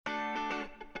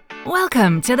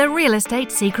Welcome to the Real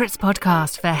Estate Secrets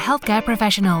Podcast for healthcare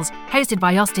professionals, hosted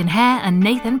by Austin Hare and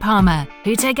Nathan Palmer,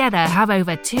 who together have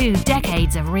over 2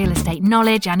 decades of real estate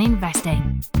knowledge and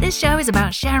investing. This show is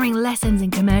about sharing lessons in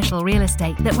commercial real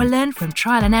estate that were learned from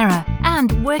trial and error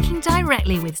and working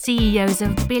directly with CEOs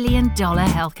of billion-dollar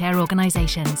healthcare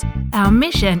organizations. Our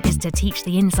mission is to teach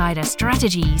the insider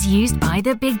strategies used by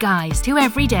the big guys to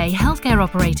everyday healthcare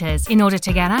operators in order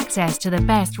to get access to the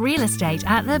best real estate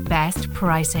at the best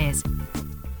prices.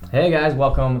 Hey guys,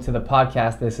 welcome to the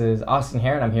podcast. This is Austin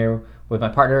Hare, and I'm here with my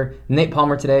partner Nate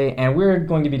Palmer today, and we're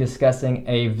going to be discussing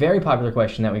a very popular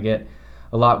question that we get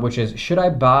a lot, which is, should I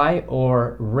buy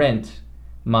or rent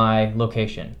my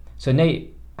location? So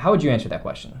Nate, how would you answer that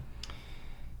question?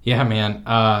 Yeah, man,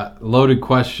 loaded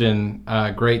question,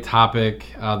 great topic.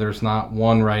 There's not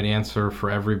one right answer for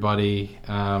everybody,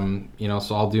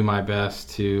 so I'll do my best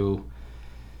to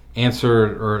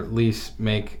answer or at least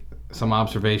make some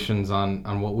observations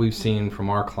on what we've seen from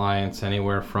our clients,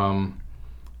 anywhere from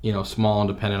small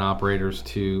independent operators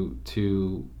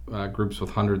to groups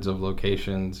with hundreds of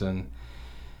locations, and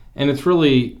it's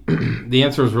really the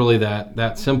answer is really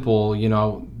that simple.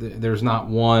 There's not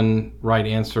one right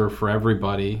answer for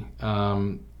everybody.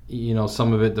 Some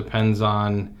of it depends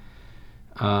on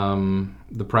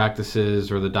the practices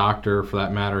or the doctor, for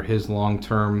that matter, his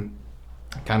long-term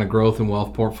kind of growth and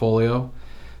wealth portfolio.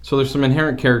 So there's some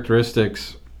inherent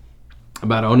characteristics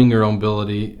about owning your own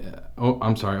building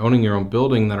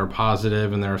that are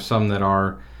positive, and there are some that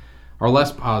are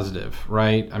less positive,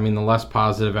 right? I mean, the less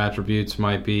positive attributes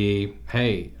might be,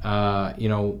 hey,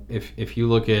 if you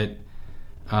look at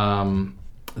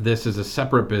this as a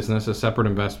separate business, a separate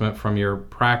investment from your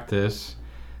practice,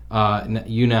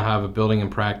 you now have a building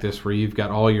and practice where you've got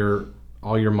all your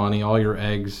money, all your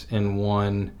eggs in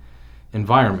one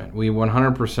environment. We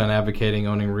 100% advocating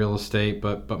owning real estate,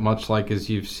 but much like as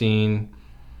you've seen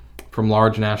from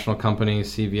large national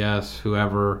companies, CVS,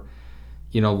 whoever,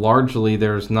 largely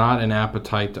there's not an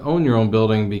appetite to own your own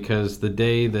building, because the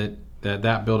day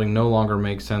that building no longer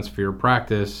makes sense for your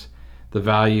practice, the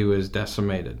value is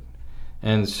decimated.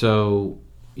 And so,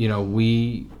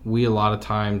 we a lot of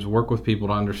times work with people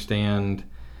to understand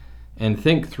and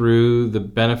think through the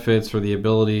benefits or the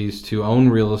abilities to own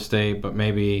real estate, but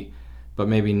maybe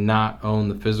not own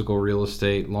the physical real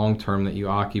estate long-term that you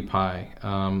occupy,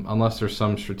 unless there's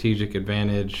some strategic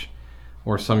advantage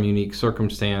or some unique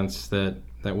circumstance that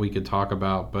we could talk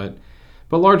about. But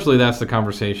largely that's the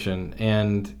conversation.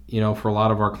 And, for a lot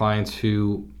of our clients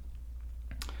who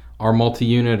are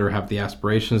multi-unit or have the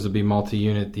aspirations to be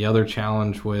multi-unit, the other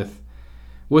challenge with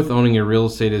owning your real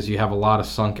estate is you have a lot of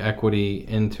sunk equity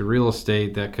into real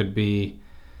estate that could be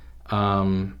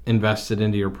invested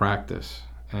into your practice.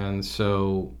 And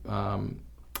so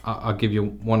I'll give you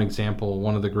one example.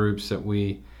 One of the groups that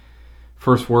we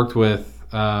first worked with,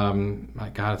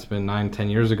 it's been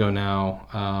 9-10 years ago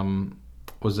now,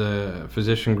 was a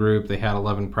physician group. They had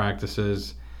 11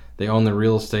 practices. They owned the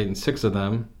real estate in 6 of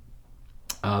them.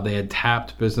 They had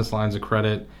tapped business lines of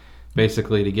credit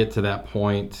basically to get to that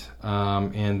point,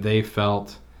 and they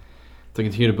felt to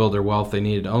continue to build their wealth, they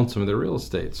needed to own some of their real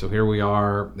estate. So here we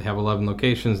are. They have 11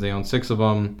 locations. They own 6 of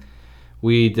them.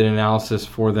 We did an analysis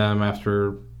for them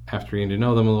after getting to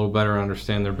know them a little better,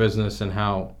 understand their business and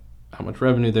how much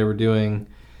revenue they were doing,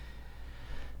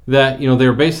 that they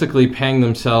were basically paying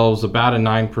themselves about a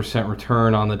 9%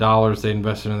 return on the dollars they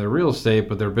invested in their real estate,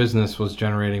 but their business was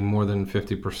generating more than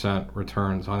 50%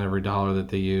 returns on every dollar that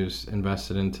they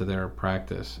invested into their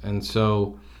practice. And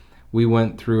so we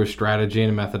went through a strategy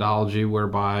and a methodology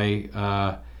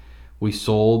whereby we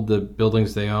sold the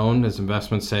buildings they owned as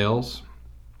investment sales.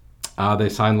 They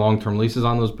signed long-term leases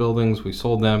on those buildings. We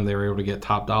sold them. They were able to get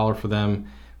top dollar for them.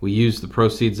 We used the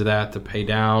proceeds of that to pay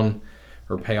down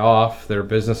or pay off their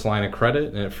business line of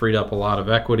credit, and it freed up a lot of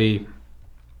equity.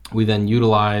 We then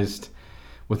utilized,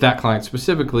 with that client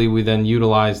specifically,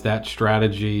 that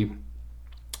strategy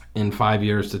in 5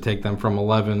 years to take them from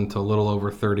 11 to a little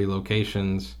over 30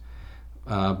 locations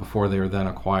before they were then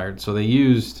acquired. So they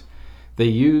used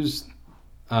the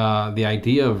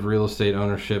idea of real estate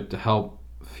ownership to help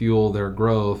fuel their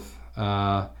growth,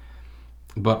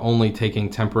 but only taking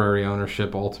temporary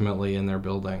ownership ultimately in their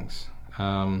buildings.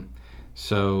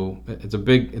 So it's a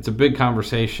big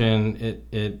conversation.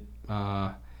 It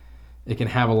can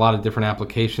have a lot of different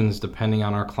applications depending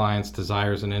on our clients'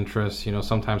 desires and interests.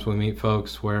 Sometimes we meet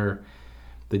folks where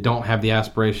they don't have the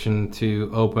aspiration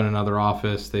to open another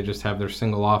office. They just have their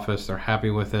single office. They're happy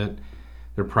with it.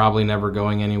 They're probably never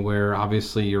going anywhere.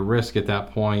 Obviously, your risk at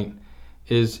that point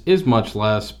is much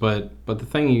less, but the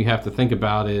thing you have to think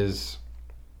about is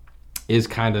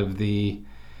kind of the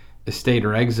estate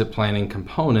or exit planning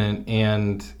component,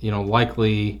 and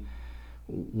likely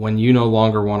when you no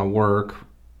longer want to work,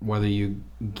 whether you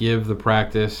give the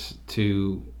practice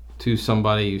to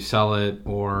somebody, you sell it,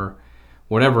 or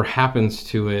whatever happens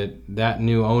to it, that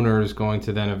new owner is going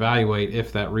to then evaluate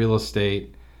if that real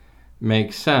estate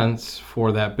makes sense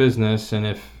for that business, and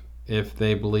if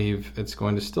they believe it's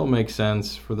going to still make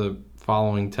sense for the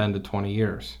following 10 to 20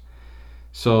 years.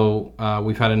 So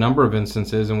we've had a number of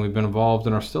instances, and we've been involved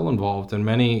and are still involved in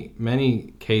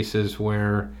many cases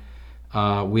where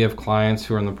we have clients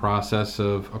who are in the process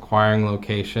of acquiring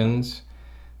locations.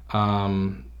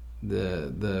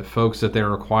 The folks that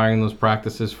they're acquiring those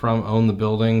practices from own the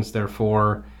buildings.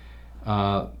 Therefore,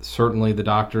 certainly the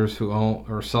doctors who own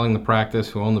or selling the practice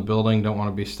who own the building don't want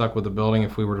to be stuck with the building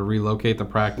if we were to relocate the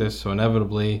practice. So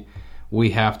inevitably, we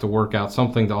have to work out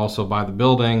something to also buy the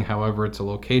building. However, it's a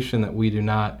location that we do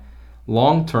not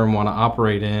long-term want to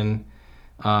operate in.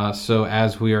 So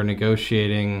as we are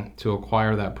negotiating to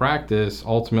acquire that practice,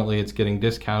 ultimately it's getting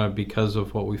discounted because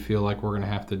of what we feel like we're going to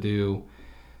have to do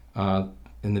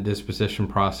in the disposition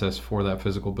process for that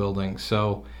physical building.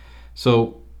 So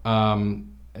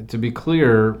to be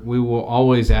clear, we will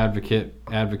always advocate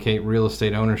real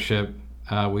estate ownership.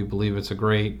 We believe it's a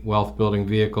great wealth building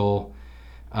vehicle.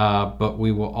 But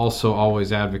we will also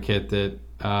always advocate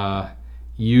that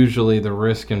usually the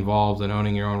risk involved in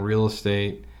owning your own real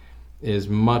estate is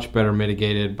much better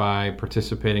mitigated by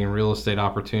participating in real estate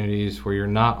opportunities where you're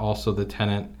not also the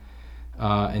tenant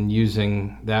and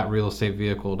using that real estate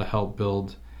vehicle to help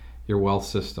build your wealth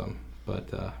system. But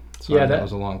sorry, that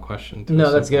was a long question.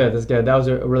 No, that's good. That's good. That was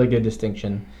a really good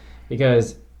distinction,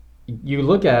 because you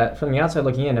look at, from the outside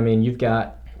looking in, I mean, you've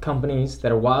got companies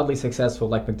that are wildly successful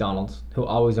like McDonald's, who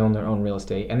always own their own real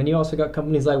estate. And then you also got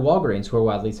companies like Walgreens, who are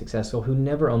wildly successful, who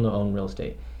never own their own real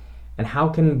estate. And how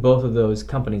can both of those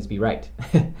companies be right?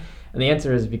 And the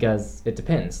answer is because it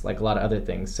depends, like a lot of other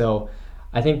things. So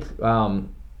I think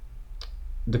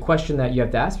the question that you have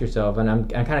to ask yourself, and I'm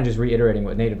kind of just reiterating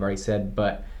what Nate already said,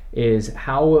 but is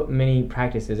how many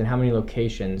practices and how many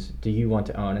locations do you want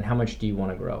to own, and how much do you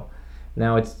want to grow?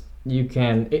 Now, at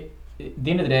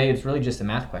the end of the day, it's really just a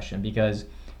math question, because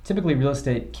typically real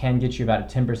estate can get you about a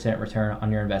 10% return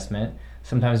on your investment,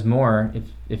 sometimes more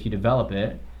if you develop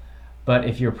it. But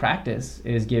if your practice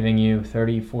is giving you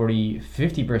 30, 40,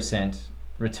 50%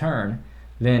 return,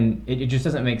 then it just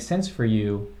doesn't make sense for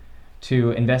you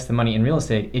to invest the money in real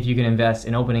estate if you can invest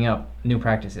in opening up new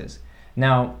practices.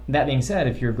 Now, that being said,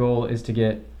 if your goal is to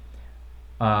get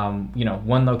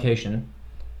one location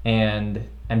and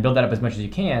build that up as much as you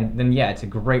can, then yeah, it's a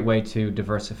great way to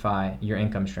diversify your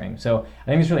income stream. So I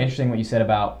think it's really interesting what you said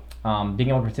about being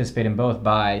able to participate in both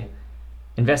by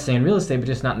investing in real estate, but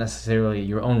just not necessarily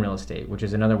your own real estate, which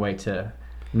is another way to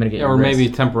mitigate your risk. Maybe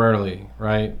temporarily,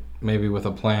 right? Maybe with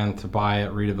a plan to buy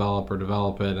it, redevelop or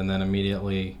develop it, and then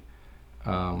immediately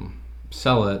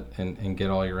sell it and get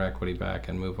all your equity back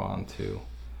and move on to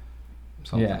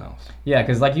something else. Yeah,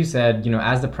 because like you said,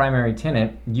 as the primary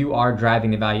tenant, you are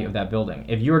driving the value of that building.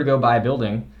 If you were to go buy a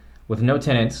building with no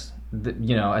tenants,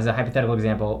 as a hypothetical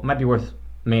example, it might be worth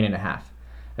 $1.5 million.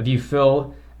 If you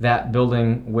fill that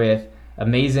building with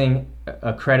amazing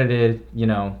accredited,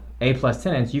 A+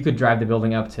 tenants, you could drive the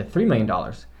building up to $3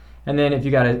 million. And then if you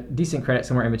got a decent credit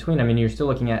somewhere in between, I mean, you're still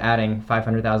looking at adding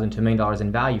 $500,000 to $1 million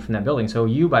in value from that building. So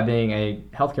you, by being a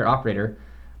healthcare operator,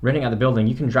 renting out the building,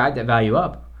 you can drive that value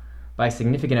up by a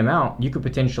significant amount. You could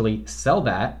potentially sell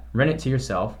that, rent it to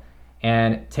yourself,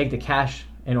 and take the cash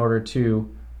in order to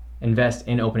invest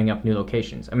in opening up new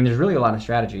locations. I mean, there's really a lot of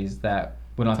strategies that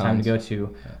we don't have time to go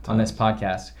to on this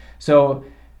podcast. So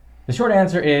the short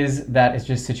answer is that it's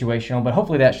just situational, but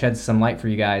hopefully that sheds some light for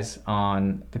you guys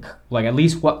on at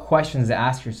least what questions to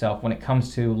ask yourself when it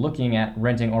comes to looking at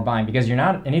renting or buying, because you're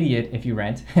not an idiot if you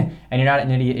rent and you're not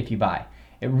an idiot if you buy.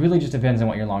 It really just depends on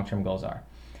what your long-term goals are.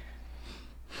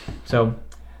 So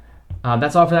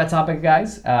that's all for that topic,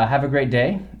 guys. Have a great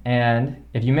day. And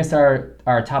if you missed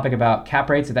our topic about cap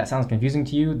rates, if that sounds confusing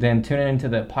to you, then tune into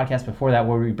the podcast before that,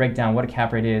 where we break down what a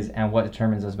cap rate is and what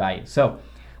determines those values. So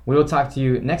we will talk to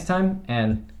you next time,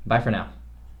 and bye for now.